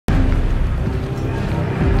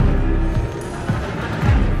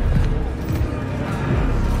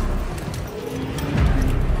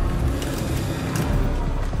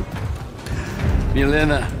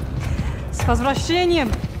Елена. С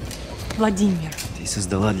возвращением, Владимир. Ты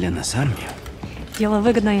создала для нас армию? Дело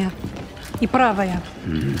выгодное и правое.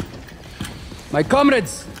 My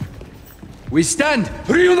comrades, we stand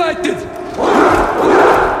reunited!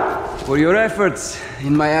 For your efforts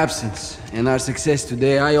in my absence and our success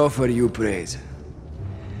today, I offer you praise.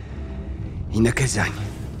 И наказание.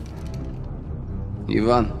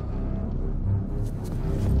 Иван,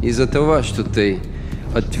 из-за того, что ты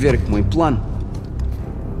отверг мой план,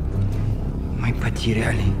 мы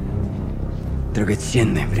потеряли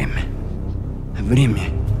драгоценное время. Время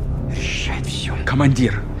решает все.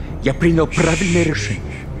 Командир, я принял правильное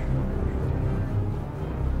решение.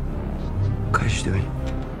 Каждый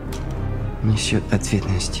несет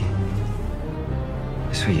ответственности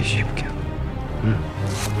за свои ошибки.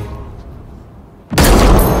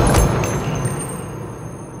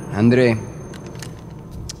 Андрей,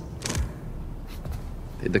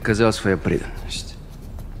 ты доказал свою преданность.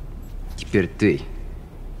 Теперь ты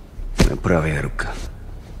моя правая рука.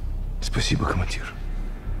 Спасибо, командир.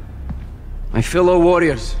 My fellow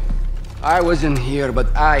warriors, I wasn't here, but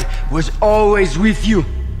I was always with you.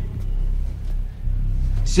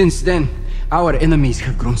 Since then, our enemies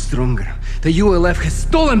have grown stronger. The ULF has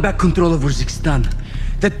stolen back control of Urzikstan.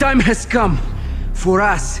 The time has come for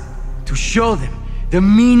us to show them the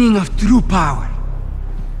meaning of true power.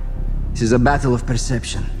 This is a battle of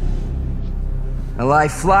perception. A lie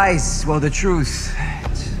flies while the truth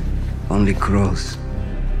only grows.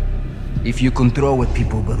 If you control what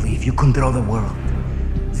people believe, you control the world.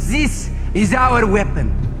 This is our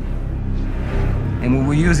weapon. And we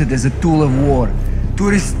will use it as a tool of war to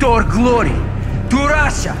restore glory to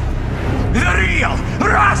Russia. The real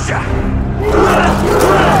Russia!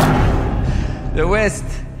 The West,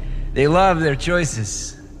 they love their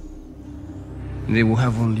choices. They will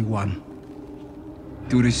have only one.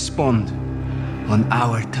 To respond on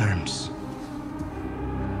our terms.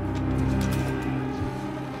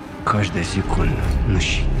 Каждая секунда на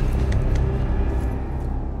счет.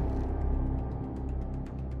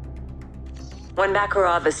 When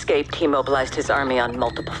Makarov escaped, he mobilized his army on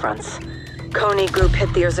multiple fronts. Kony group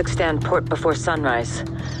hit the Urzikstan port before sunrise.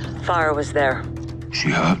 Farah was there. She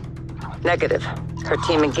hurt? Negative. Her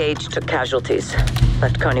team engaged, took casualties.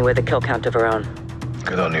 Left Kony with a kill count of her own.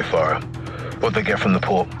 Good on you, Farah. What'd they get from the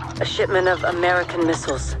port? A shipment of American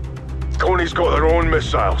missiles. Kony's got their own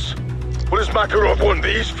missiles. What does Makarov want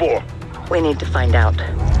these for? We need to find out.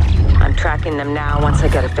 I'm tracking them now. Once I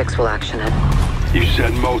get a fix, we'll action it. You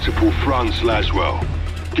said multiple fronts, Laswell.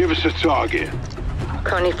 Give us a target.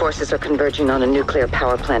 Kony forces are converging on a nuclear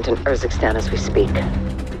power plant in Urzikstan as we speak.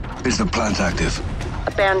 Is the plant active?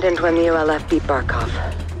 Abandoned when the ULF beat Barkov.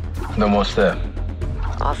 Then what's there?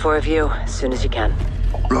 All four of you, as soon as you can.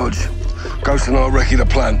 Rog, Ghost and I'll recce the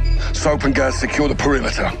plant. Soap and Gaz secure the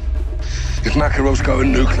perimeter. If Makarov's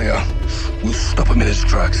going nuclear, we'll stop him in his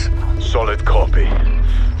tracks. Solid copy.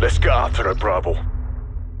 Let's get after it, Bravo.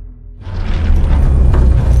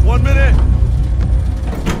 1 minute!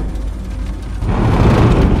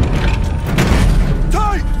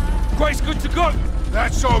 Tight! Quake's good to go!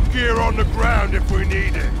 That's our gear on the ground if we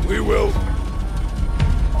need it. We will.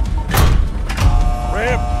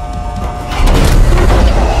 Ramp!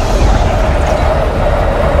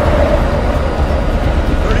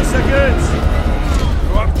 30 seconds!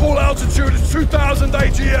 Right, pull altitude is 2,000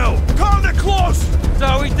 AGL. Calm it close! That's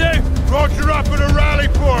how we do! Roger up at a rally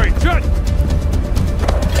point! Good!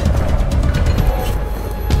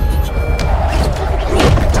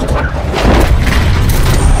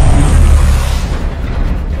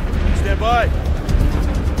 Stand by!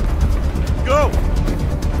 Go!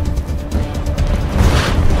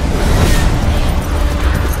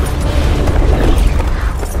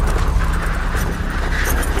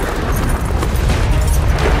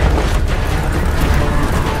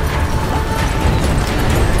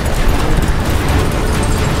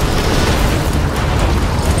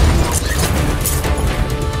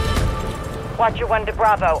 Watcher 1 to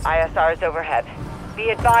Bravo, ISR is overhead. Be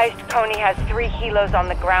advised, Kony has 3 helos on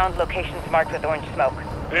the ground, locations marked with orange smoke.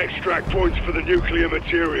 Extract points for the nuclear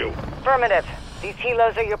material. Affirmative. These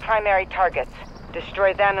helos are your primary targets.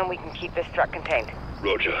 Destroy them and we can keep this threat contained.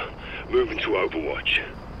 Roger. Moving to Overwatch.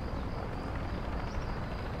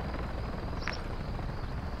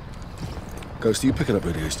 Ghost, are you picking up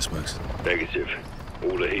radiation smokes? Negative.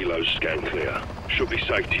 All the helos scan clear. Should be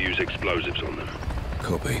safe to use explosives on them.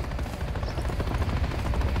 Copy.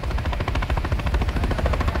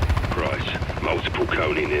 Price. Multiple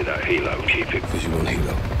Kony near that helo. Keep it. Visual on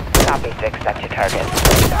helo. Copy 6, that's your target.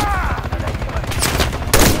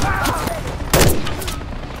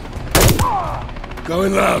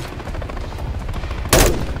 Going loud.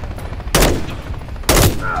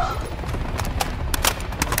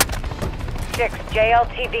 6,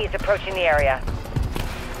 JLTV is approaching the area.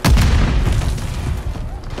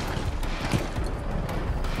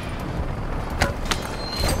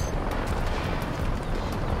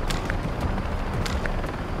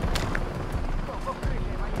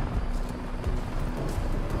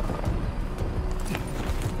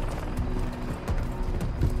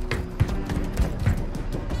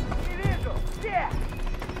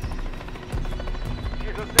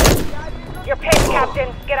 Your pace,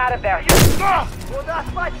 Captain. Get out of there.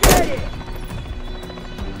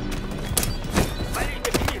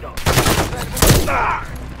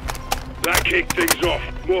 That kicked things off.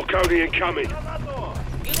 More Coney incoming.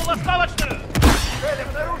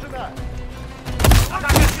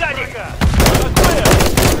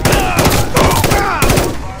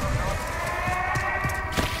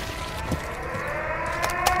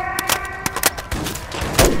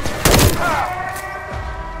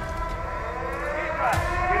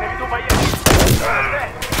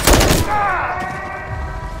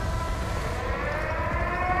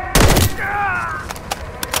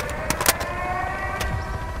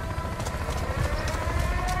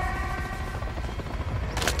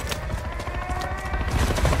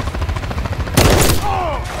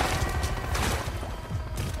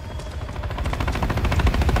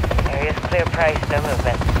 Area's clear, Price. No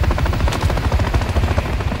movement.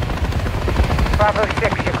 Bravo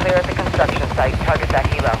 6, you're clear at the construction site. Target that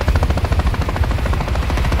helo.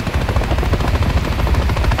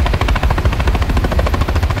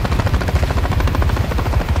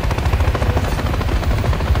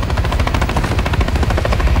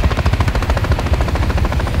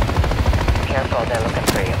 Careful, they're looking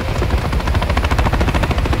for you.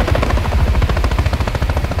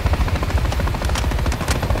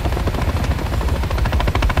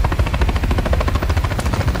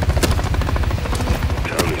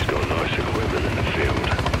 Tony's got nice equipment in the field.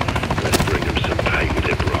 Let's bring him some pay with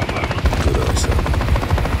it, Bravo. Good answer.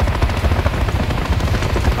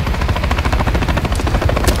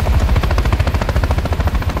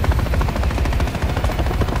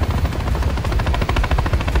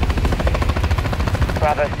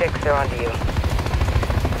 Bravo 6, they're onto you.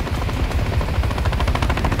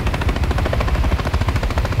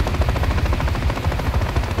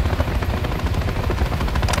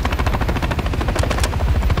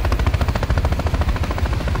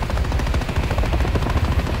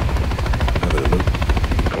 Having a look.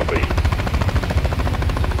 Copy.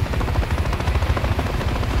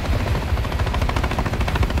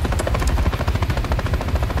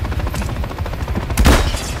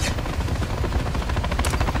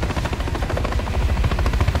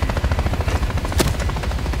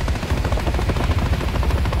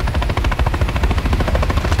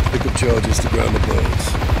 Pick up charges to ground the birds.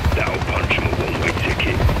 That'll punch him a one-way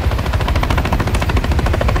ticket.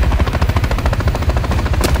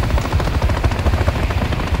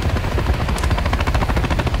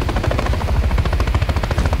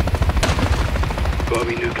 Gotta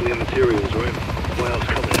be nuclear materials, right? What else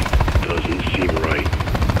coming? Doesn't seem right.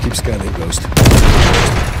 Keep scanning, Ghost.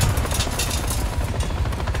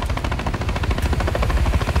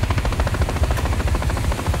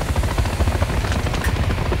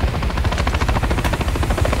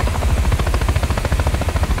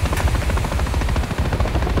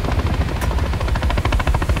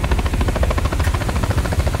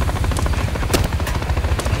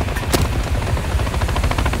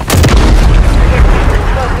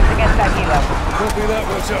 Explosives against that helo. Copy that,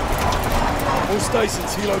 Roger. All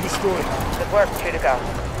stations, helo destroyed. Good work, 2 to go.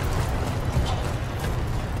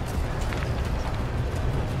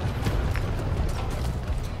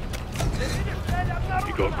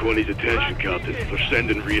 You got Coney's attention, Captain. They're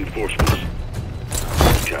sending reinforcements.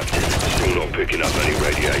 Captain, still not picking up any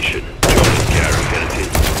radiation. John and Garrett, anything?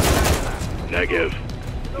 Negative.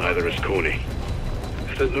 Neither is Coney.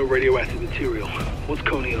 If there's no radioactive material, what's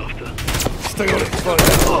Coney after? Stay on it, find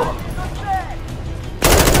out.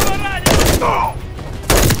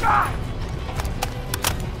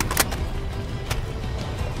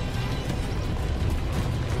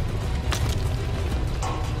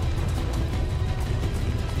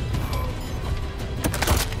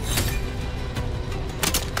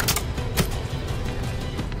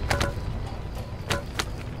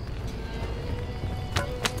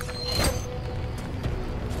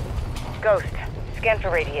 Ghost, scan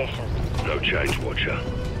for radiation. No change, Watcher.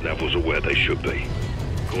 Levels are where they should be.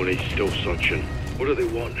 Coney's still suction. What do they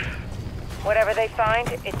want? Whatever they find,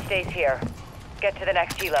 it stays here. Get to the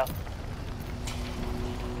next helo.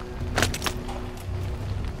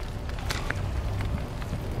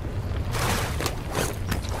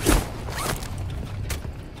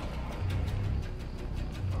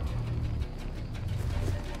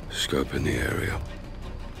 Scope in the area.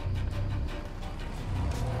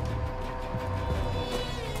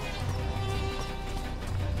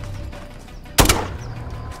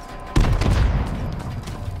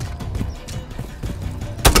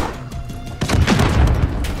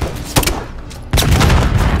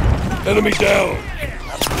 Enemy down!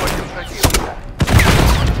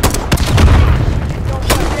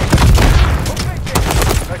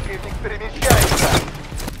 Противник перемещается!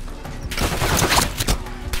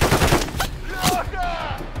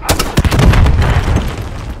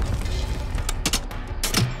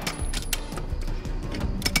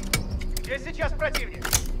 Где сейчас противник?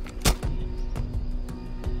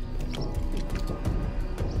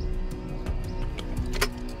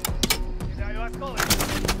 Кидаю осколок.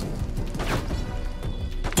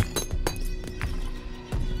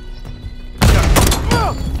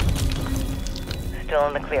 Still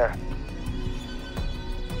in the clear.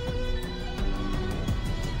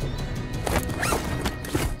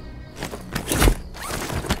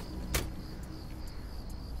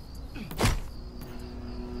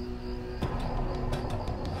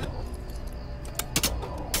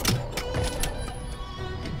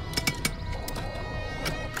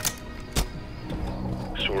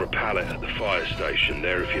 Saw a pallet at the fire station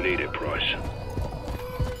there if you need it, Price.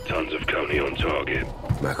 Tons of Coney on target.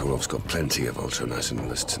 Makarov's got plenty of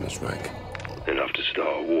ultranationalists in his rank. Enough to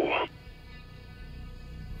start a war.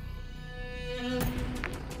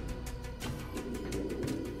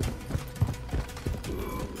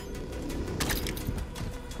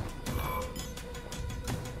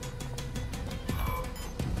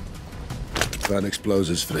 Found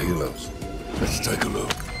explosives for the helos. Let's take a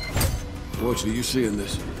look. Watch, are you seeing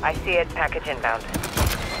this? I see it. Package inbound.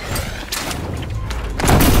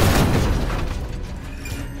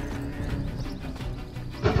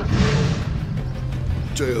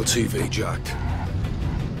 JLTV jacked.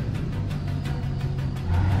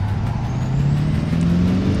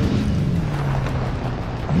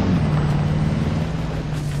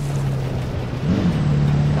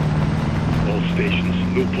 All stations,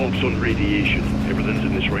 no pops on radiation. Everything's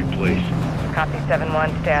in this right place. Copy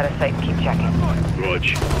 7-1. Stay out of sight. Keep checking. Rog,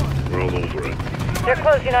 we're all over it. They're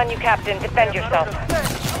closing on you, Captain. Defend yourself.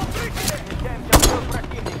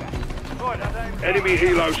 Enemy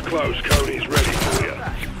helos close. Coney's ready for you.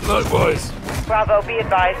 Likewise. Bravo, be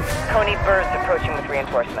advised. Coney Bird's approaching with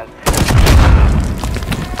reinforcements.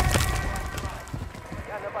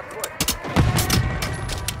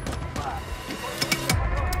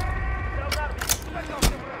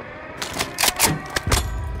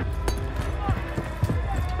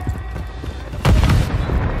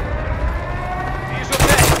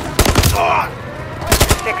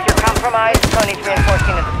 Six, you're compromised. Coney's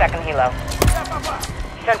reinforcing at the second helo.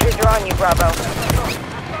 Sentries are on you, Bravo.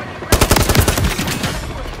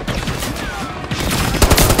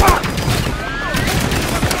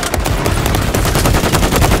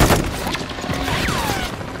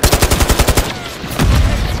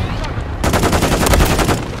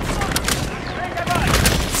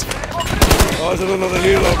 Eyes on another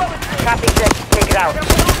helo. Copy 6. Take it out.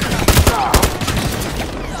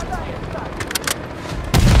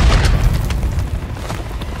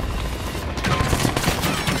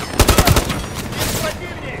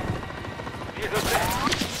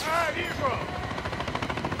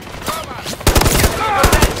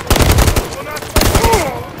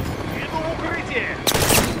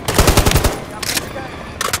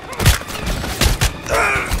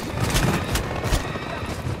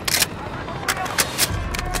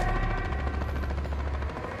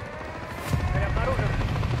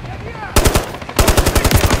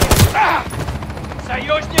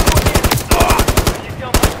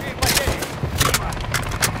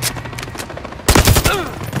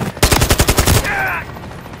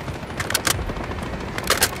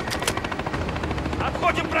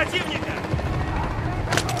 Отходим противника!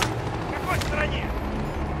 В какой стороне?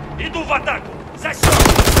 Иду в атаку! Засек!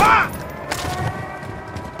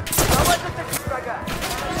 Давай зацепить врага!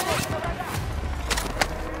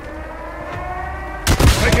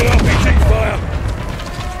 Take it off, taking fire.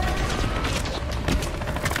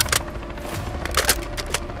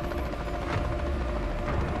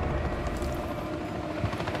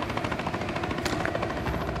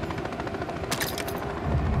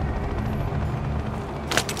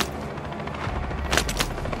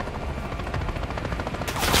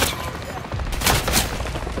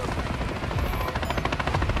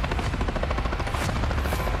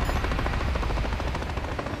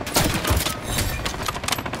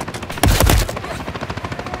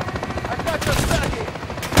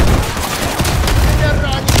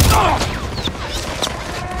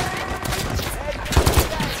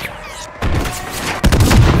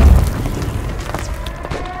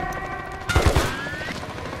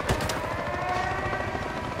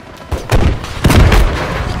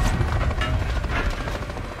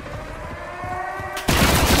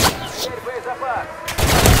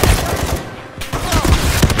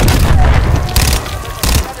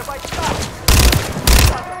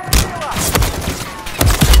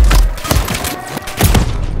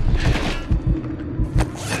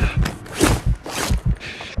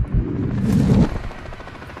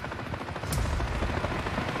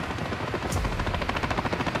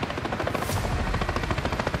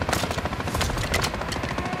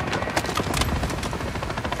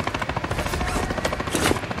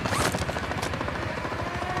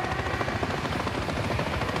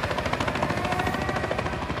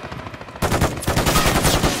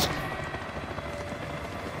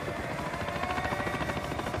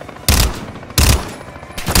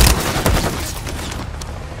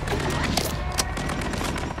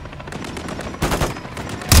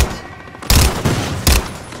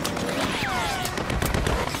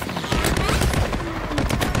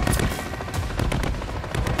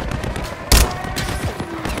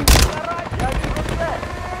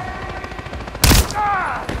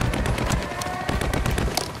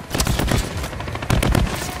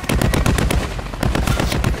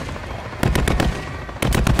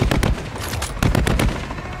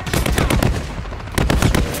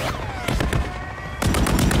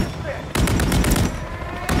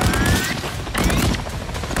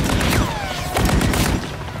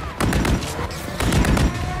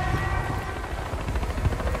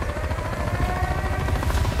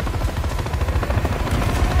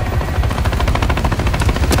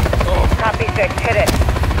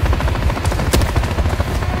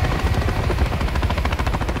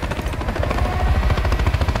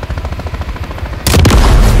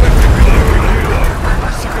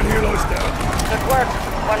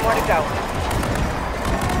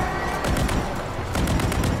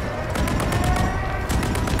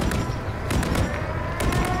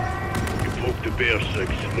 6.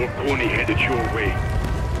 More Coney headed your way.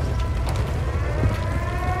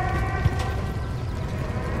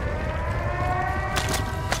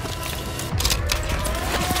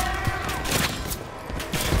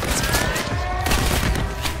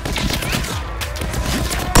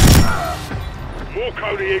 More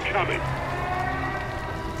Coney incoming.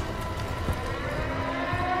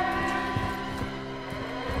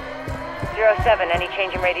 Any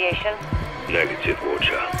change in radiation? Negative,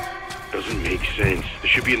 Watcher. Doesn't make sense. They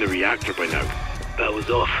should be in the reactor by now. Power's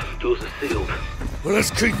off. Doors are sealed. Well,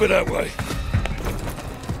 let's keep it that way.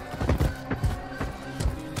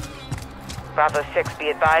 Bravo 6, be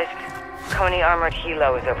advised. Coney armored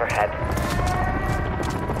helo is overhead.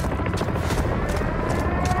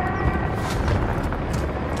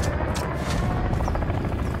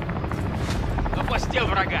 Опустил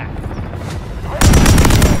врага.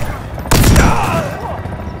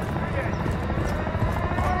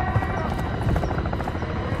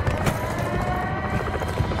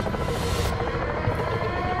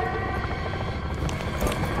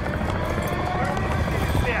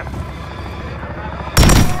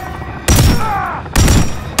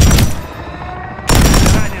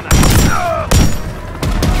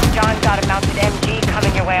 John got a mounted MG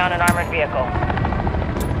coming your way on an armored vehicle.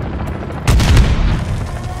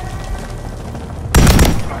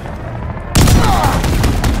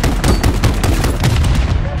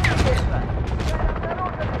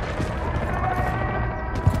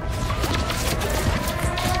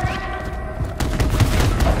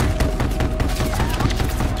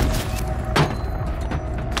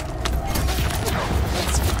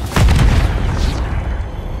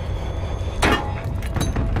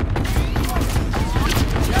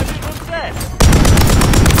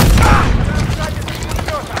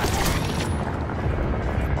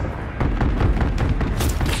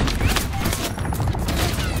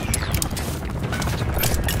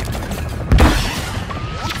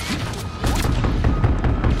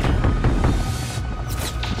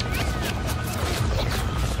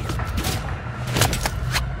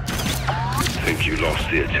 Think you lost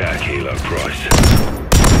the attack, Helo Price.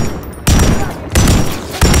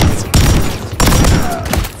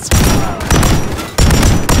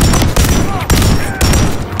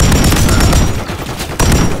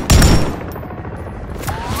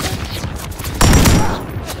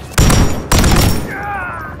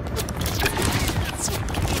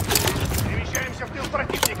 Перемещаемся в тыл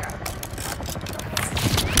противника.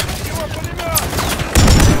 Его пулемет!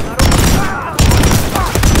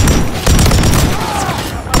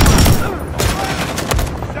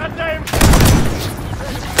 Задаем!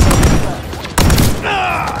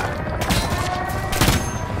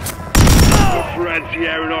 Look for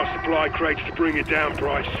anti-air in our supply crates to bring it down,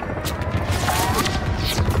 Price.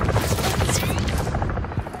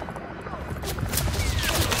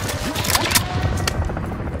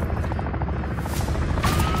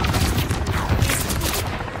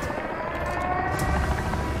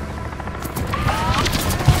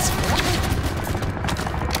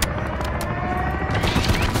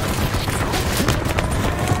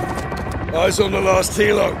 Eyes on the last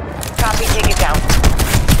helo. Copy, take it down.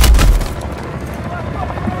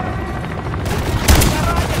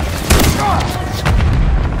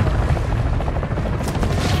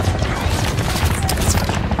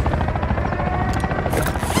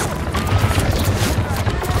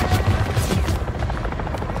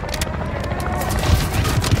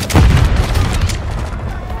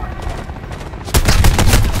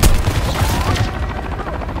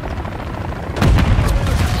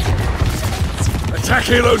 Attack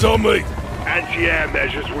helos on me! Anti-air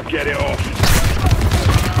measures will get it off.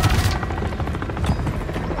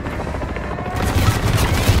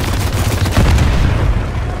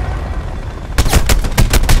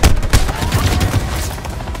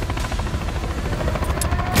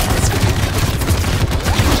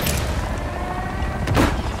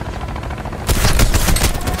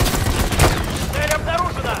 Цель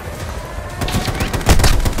обнаружена!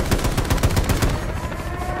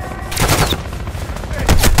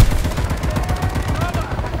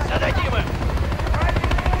 Зададим им!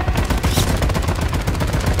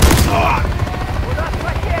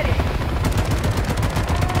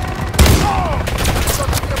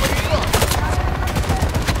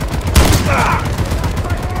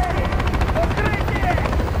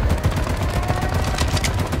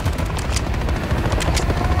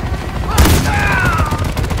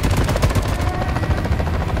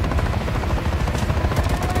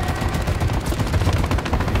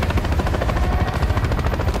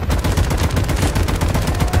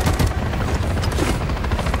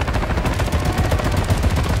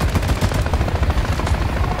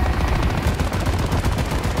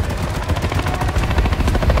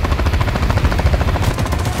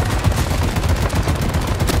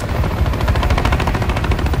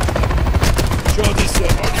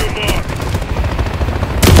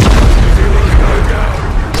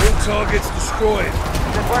 destroyed.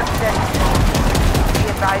 Good work, 6. Be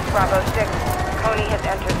advised, Bravo 6. Coney has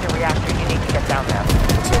entered the reactor. You need to get down there.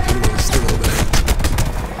 Looks like anyone's still over there.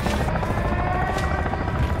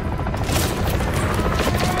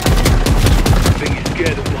 I think he's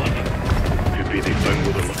scared of blood. Could be they found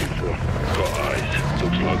what they're looking for. Got eyes.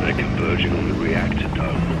 Looks like they're converging on the reactor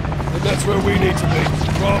dome. And that's where we need to be.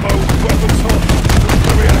 Bravo, weapons hot.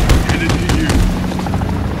 The reactor headed to you.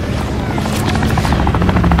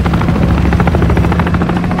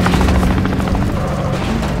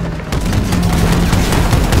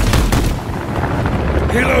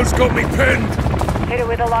 Helo's got me pinned! Hit it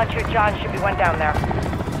with a launcher, John. Should be one down there.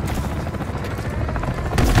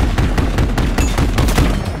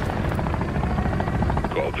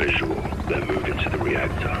 Got a visual. They're moving to the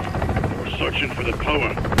reactor. We're searching for the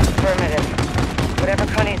power. Affirmative. Whatever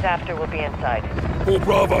Coney's after will be inside. All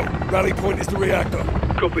Bravo, rally point is the reactor.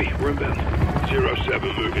 Copy. We're inbound.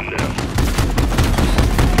 07 moving now.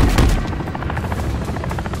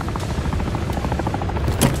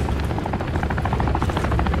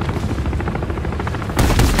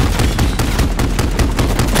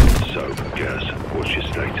 What's your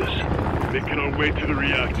status? Making our way to the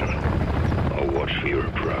reactor. I'll watch for your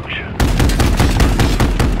approach.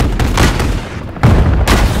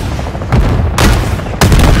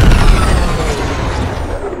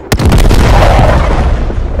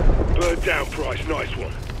 Bird down, Price. Nice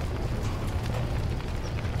one.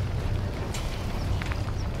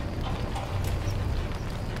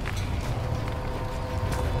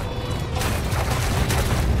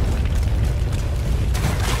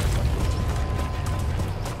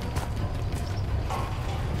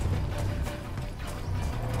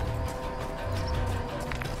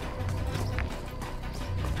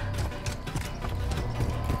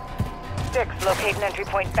 Locate an entry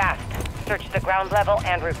point fast. Search the ground level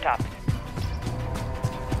and rooftops.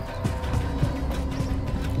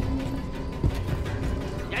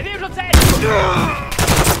 Я вижу цель!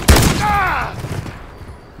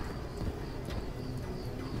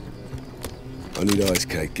 I need ice,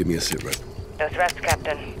 Kate. Give me a sit rep. Those rests,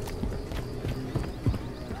 Captain.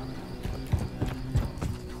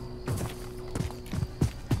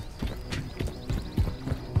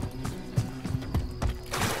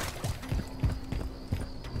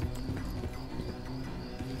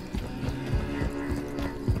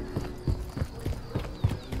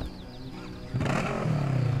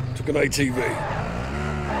 Took an ATV.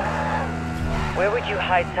 Where would you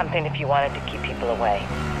hide something if you wanted to keep people away?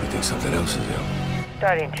 You think something else is out?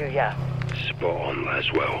 Starting to, yeah. Spot on,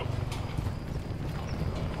 Laswell.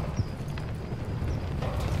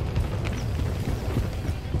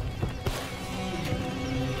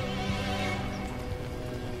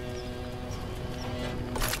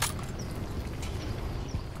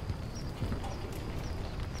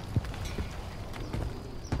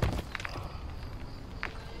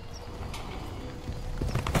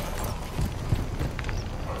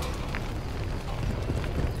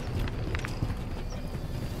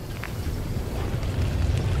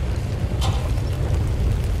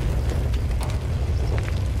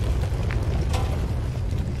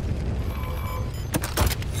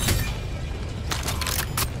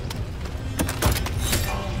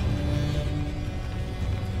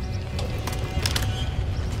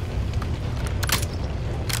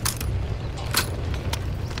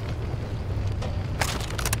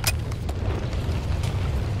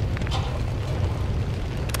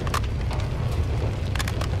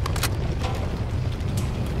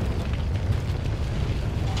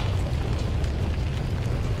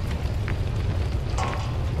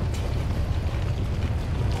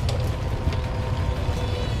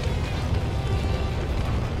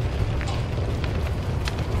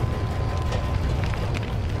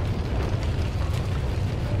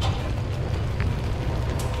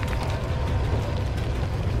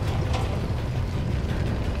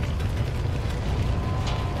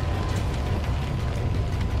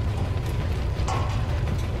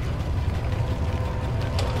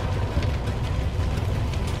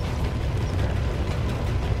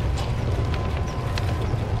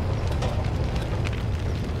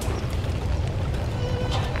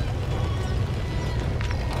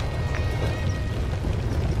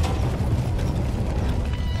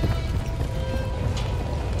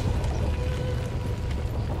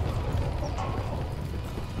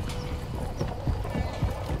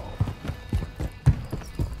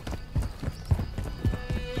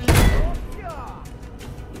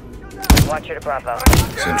 Watcher to Bravo.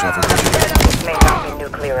 Same traffic. This may not be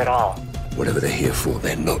nuclear at all. Whatever they're here for,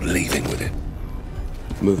 they're not leaving with it.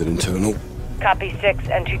 Moving internal. Copy 6.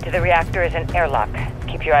 Entry to the reactor is an airlock.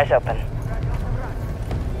 Keep your eyes open.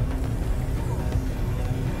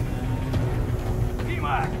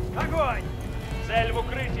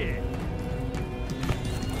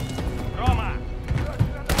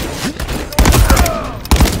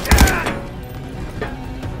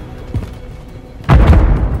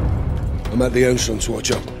 I'm at the entrance, watch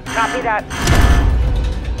up. Copy that.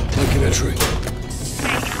 Making entry.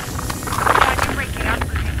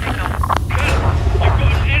 You've got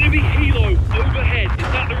an enemy helo overhead. Is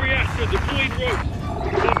that the reactor deploying rope?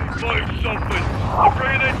 Find something.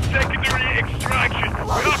 Afraid of secondary extraction.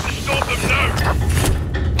 We have to stop them now.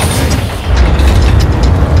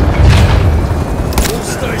 All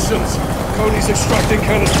stations. Coney's extracting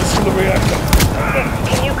canisters from the reactor.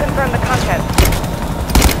 Can you confirm the contents?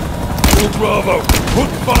 All Bravo, put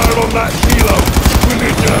fire on that helo. Bring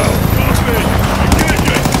it down. Copy.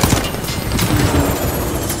 Engaging.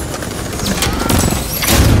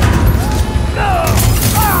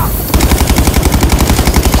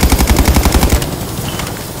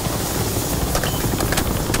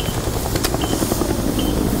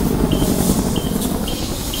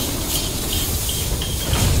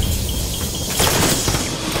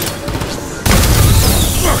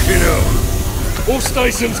 All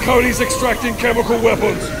stations, Coney's extracting chemical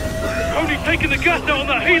weapons. Coney's taking the gas out on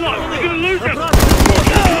that helo. We're gonna lose him. On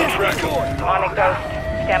it, Ghost.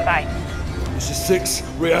 Stand by. This is 6.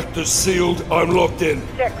 Reactors sealed. I'm locked in.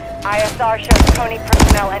 6. ISR shows Coney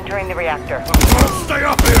personnel entering the reactor. Stay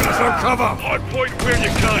up here. There's no cover. Hard point where you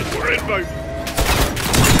can. We're inbound.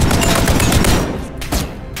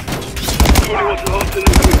 Coney wants lots of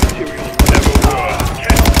nuclear material. Never were.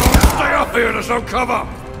 Stay up here. There's no cover.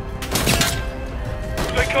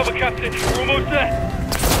 Stay cover, Captain. We're almost there.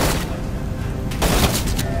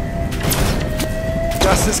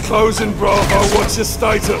 Gas is closing, Bravo. What's your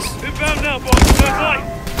status? Inbound now, boss. Back light.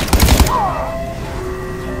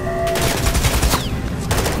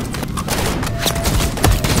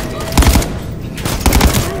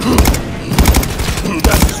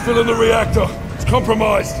 Gas is filling the reactor. It's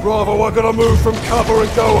compromised. Bravo, I gotta move from cover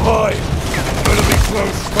and go high. Better be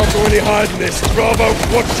close. Can't go any higher than this. Bravo,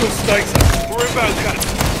 what's your status? We're inbound, Captain.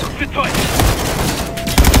 Sit tight.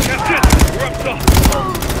 Captain, we're up top.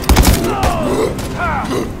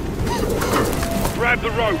 Grab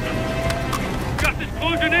the rope. Gas is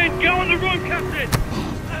closing in. Go on the rope, Captain.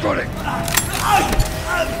 Got it.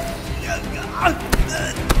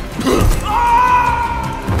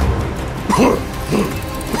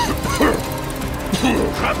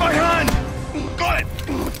 Grab my hand. Got it.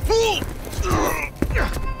 Pull.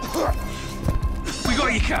 We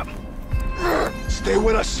got you, Cap. Stay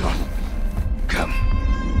with us, son. Come.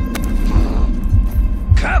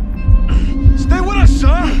 Cap! Stay with us,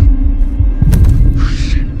 son!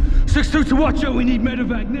 6-2 to watch out, we need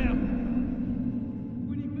medevac now.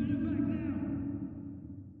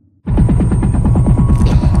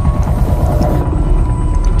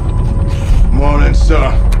 Morning,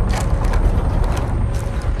 sir.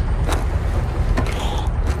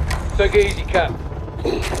 Take it easy, Cap.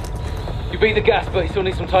 You beat the gas, but you still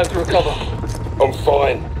need some time to recover. I'm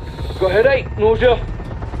fine. Got a headache? Nausea?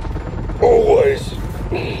 Always.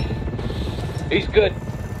 He's good.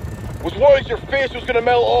 Was worried your face was gonna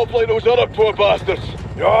melt off like those other poor bastards.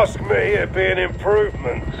 You ask me, it'd be an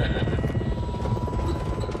improvement.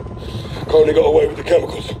 Coney got away with the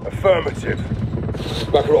chemicals. Affirmative.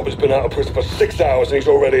 Makarov has been out of prison for 6 hours and he's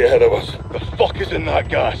already ahead of us. The fuck is in that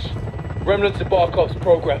gas? Remnants of Barkov's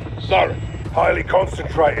program. Sorry. Highly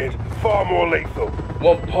concentrated, far more lethal.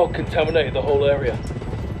 One pod contaminated the whole area.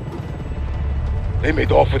 They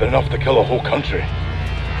made off with enough to kill a whole country.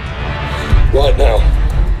 Right now,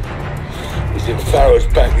 he's in Farrow's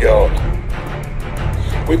backyard.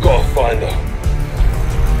 We've got to find her.